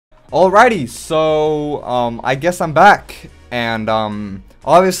Alrighty, so I guess I'm back, and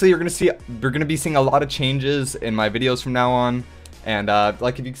obviously you're gonna be seeing a lot of changes in my videos from now on, and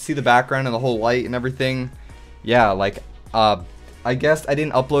like if you can see the background and the whole light and everything, yeah, like I guess I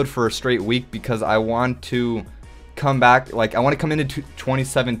didn't upload for a straight week because I want to come back, like I want to come into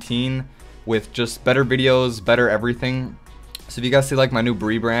 2017 with just better videos, better everything. So if you guys see like my new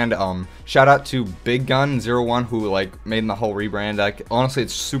rebrand, shout out to Big Gun 01 who like made the whole rebrand. Like honestly,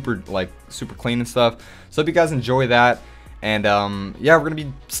 it's super clean and stuff. So if you guys enjoy that, and yeah, we're gonna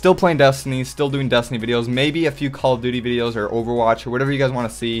be still playing Destiny, still doing Destiny videos, maybe a few Call of Duty videos or Overwatch or whatever you guys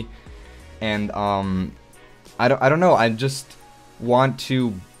want to see. And I don't know. I just want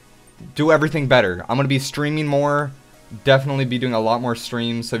to do everything better. I'm gonna be streaming more. Definitely be doing a lot more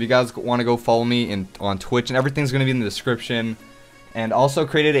streams, so if you guys want to go follow me on Twitch, and everything's going to be in the description. And also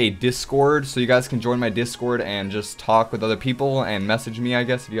created a Discord, so you guys can join my Discord and just talk with other people and message me, I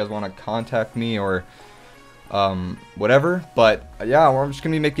guess, if you guys want to contact me or whatever. But yeah, I'm just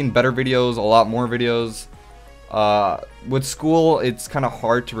going to be making better videos, a lot more videos. With school, it's kind of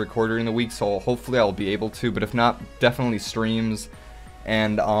hard to record during the week, so hopefully I'll be able to, but if not, definitely streams.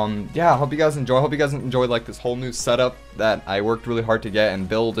 And yeah, I hope you guys enjoy. I hope you guys enjoyed like this whole new setup that I worked really hard to get and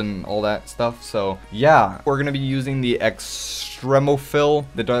build and all that stuff. So yeah, we're gonna be using the Extremophil,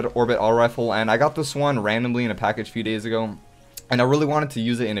 the Dead Orbit auto rifle, and I got this one randomly in a package a few days ago, and I really wanted to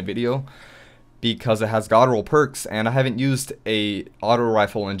use it in a video because it has god roll perks, and I haven't used a auto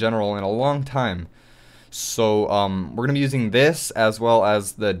rifle in general in a long time. So we're gonna be using this as well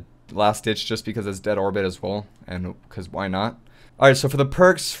as the Last Ditch just because it's Dead Orbit as well, and because why not? Alright, so for the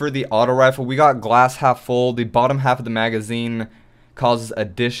perks for the auto rifle, we got glass half full. The bottom half of the magazine causes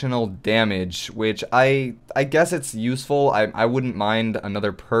additional damage, which I guess it's useful. I wouldn't mind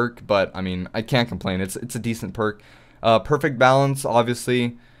another perk, but I mean, I can't complain. It's a decent perk. Perfect balance,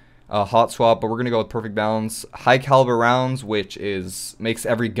 obviously. Hot swap, but we're gonna go with perfect balance. High caliber rounds, which makes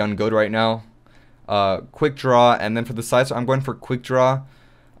every gun good right now. Quick draw, and then for the sights, I'm going for quick draw.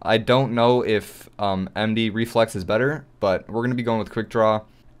 I don't know if MD reflex is better, but we're going to be going with quick draw.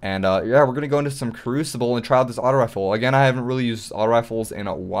 And yeah, we're going to go into some Crucible and try out this auto rifle. Again, I haven't really used auto rifles in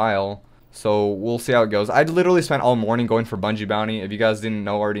a while, so we'll see how it goes. I literally spent all morning going for Bungee Bounty. If you guys didn't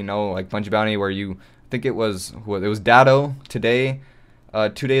already know, like Bungee Bounty where I think it was Dado today. 2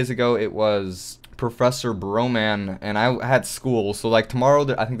 days ago it was Professor Broman, and I had school. So like tomorrow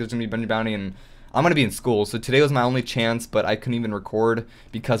I think there's going to be Bungee Bounty, and I'm going to be in school, so today was my only chance, but I couldn't even record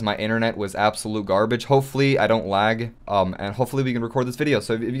because my internet was absolute garbage. Hopefully I don't lag, and hopefully we can record this video.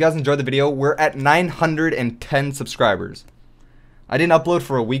 So if you guys enjoyed the video, we're at 910 subscribers. I didn't upload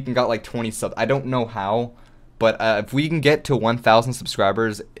for a week and got like 20 subs. I don't know how, but if we can get to 1,000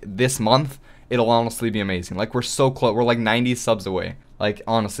 subscribers this month, it'll honestly be amazing. Like, we're so close. We're like 90 subs away. Like,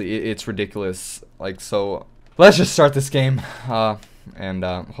 honestly, it's ridiculous. Like, so let's just start this game. And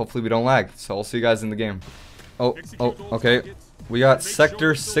hopefully we don't lag. So I'll see you guys in the game. Oh, okay. We got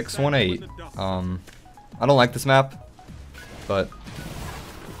Sector 618. I don't like this map, but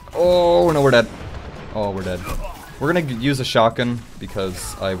oh no, we're dead. Oh, we're dead. We're gonna use a shotgun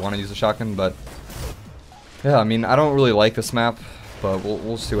because I want to use a shotgun, but yeah, I mean, I don't really like this map, but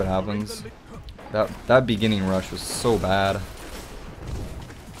we'll see what happens. That beginning rush was so bad.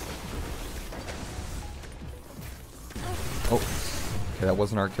 Oh. Okay, that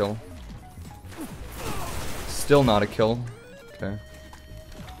wasn't our kill. Still not a kill. Okay.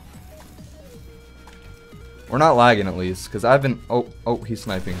 We're not lagging at least, because I've been... Oh, he's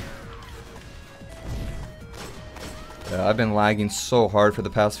sniping. Yeah, I've been lagging so hard for the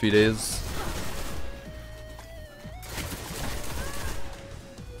past few days.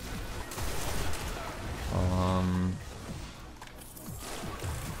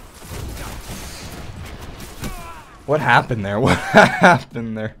 What happened there? What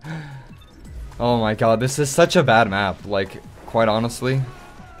happened there? Oh my god, this is such a bad map. Like, quite honestly,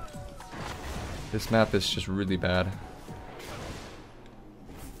 this map is just really bad.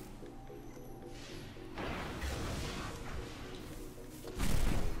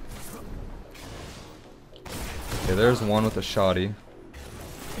 Okay, there's one with a shoddy.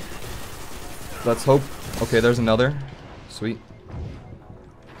 Let's hope. Okay, there's another. Sweet.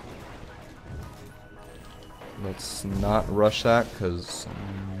 Let's not rush that, because...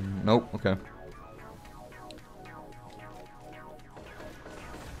 nope, okay.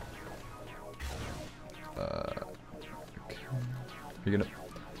 You're gonna...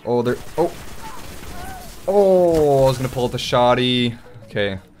 oh, there... oh! Oh, I was gonna pull out the shoddy.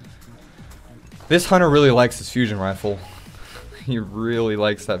 Okay. This hunter really likes his fusion rifle. He really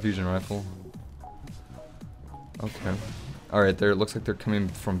likes that fusion rifle. Okay. Alright, there. It looks like they're coming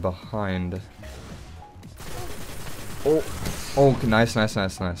from behind. Oh. Oh, nice, nice,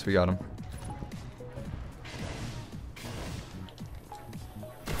 nice, nice. We got him.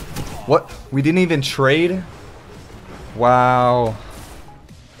 What? We didn't even trade? Wow.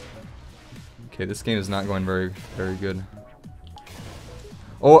 Okay, this game is not going very, very good.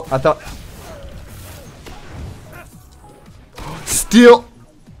 Oh, I thought... Steal!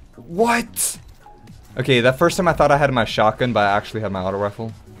 What? Okay, that first time I thought I had my shotgun, but I actually had my auto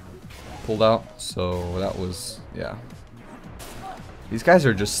rifle pulled out. So that was, yeah. These guys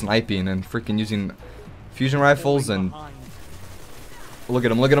are just sniping and freaking using fusion rifles and... Look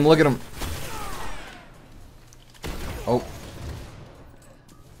at him, look at him, look at him! Oh.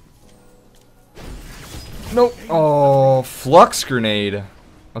 Nope. Oh, flux grenade.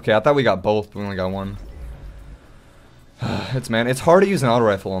 Okay, I thought we got both, but we only got one. It's hard to use an auto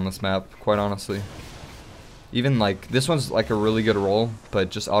rifle on this map, quite honestly. Even like, this one's like a really good roll, but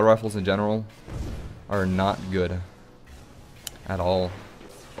just auto rifles in general are not good. At all.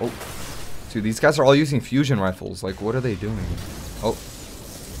 Oh. Dude, these guys are all using fusion rifles. Like, what are they doing? Oh.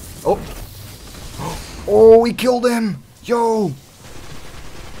 Oh. Oh, we killed him! Yo!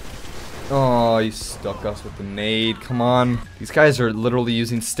 Oh, he stuck us with the nade. Come on. These guys are literally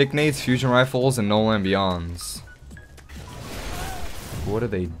using stick nades, fusion rifles, and no land beyonds. What are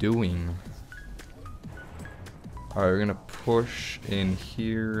they doing? Alright, we're gonna push in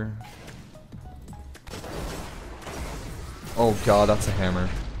here. Oh god, that's a hammer.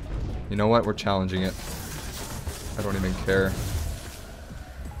 You know what? We're challenging it. I don't even care.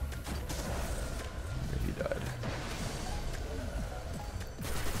 He died.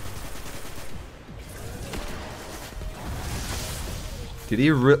 Did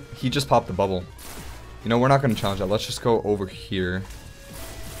he just popped the bubble. You know, we're not gonna challenge that. Let's just go over here.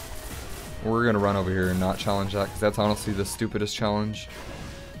 We're gonna run over here and not challenge that, because that's honestly the stupidest challenge.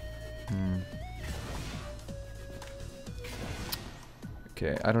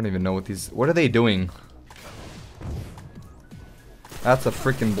 Okay, I don't even know what these... What are they doing? That's a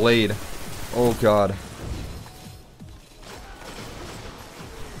freaking blade. Oh god.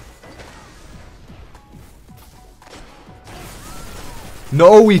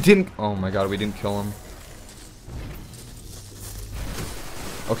 No, we didn't... Oh my god, we didn't kill him.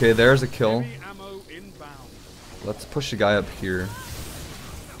 Okay, there's a kill. Let's push the guy up here.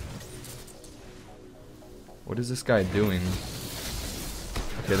 What is this guy doing?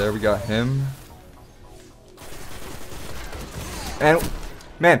 Okay, there we got him. And,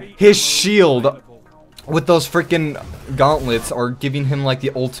 man, his shield with those freaking gauntlets are giving him like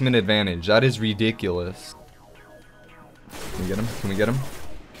the ultimate advantage. That is ridiculous. Can we get him? Can we get him?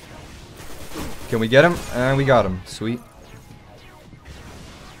 Can we get him? And we got him. Sweet.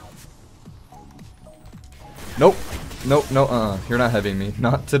 Nope. Nope, no, you're not heavying me.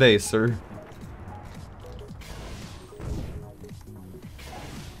 Not today, sir.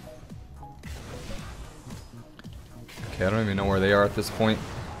 Okay, I don't even know where they are at this point.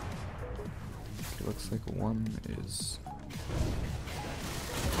 Okay, looks like one is...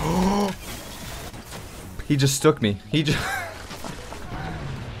 He just stuck me. He just...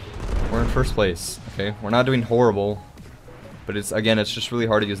 We're in first place. Okay, we're not doing horrible. But it's, again, it's just really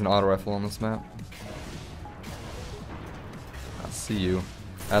hard to use an auto rifle on this map. See you.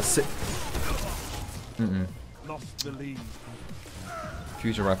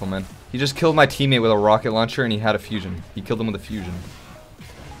 Fusion rifleman. He just killed my teammate with a rocket launcher and he had a fusion. He killed him with a fusion.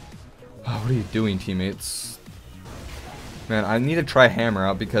 Oh, what are you doing, teammates? Man, I need to try hammer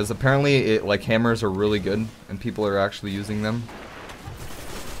out because apparently like hammers are really good and people are actually using them.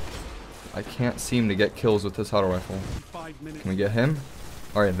 I can't seem to get kills with this auto rifle. Can we get him?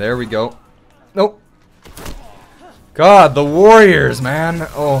 Alright, there we go. Nope. God, the Warriors, man.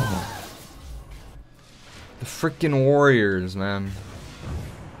 Oh. The freaking Warriors, man.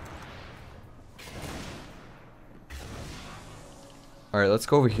 Alright, let's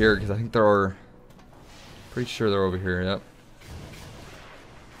go over here, because I think there are... Pretty sure they're over here, yep.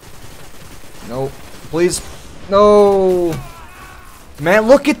 No. Please. No. Man,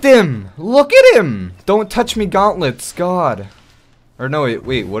 look at them. Look at him. Don't touch me, gauntlets. God. Or no,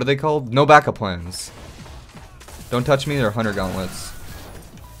 wait, what are they called? No backup plans. Don't touch me, they're hunter gauntlets.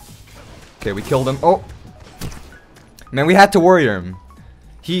 Okay, we killed him. Oh! Man, we had to warrior him.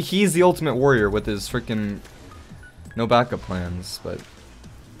 He's the ultimate warrior with his freaking no backup plans, but...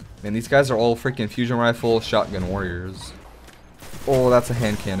 Man, these guys are all freaking fusion rifle, shotgun warriors. Oh, that's a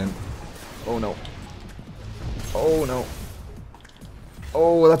hand cannon. Oh no. Oh no.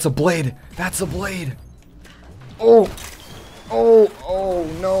 Oh, that's a blade! That's a blade! Oh! Oh, oh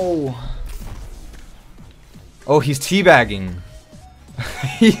no! Oh, he's teabagging.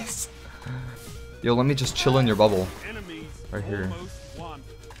 He's... Yo, let me just chill in your bubble. Right here.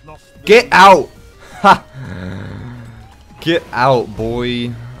 Get out! Ha! Get out,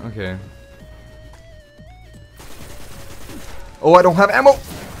 boy. Okay. Oh, I don't have ammo!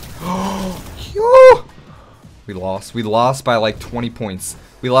 Yo! We lost. We lost by like 20 points.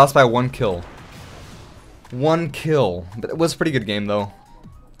 We lost by 1 kill. 1 kill. But it was a pretty good game, though.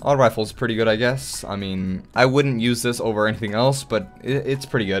 Auto rifle's pretty good, I guess. I mean, I wouldn't use this over anything else, but it's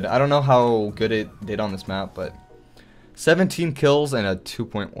pretty good. I don't know how good it did on this map, but 17 kills and a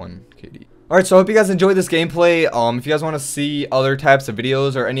 2.1 KD. Alright, so I hope you guys enjoyed this gameplay. If you guys want to see other types of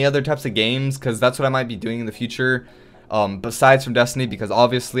videos or any other types of games, because that's what I might be doing in the future, besides from Destiny, because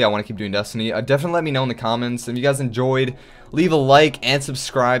obviously I want to keep doing Destiny, definitely let me know in the comments. If you guys enjoyed, leave a like and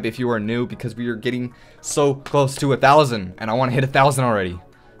subscribe if you are new, because we are getting so close to 1,000, and I want to hit 1,000 already.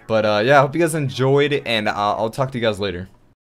 But yeah, I hope you guys enjoyed, and I'll talk to you guys later.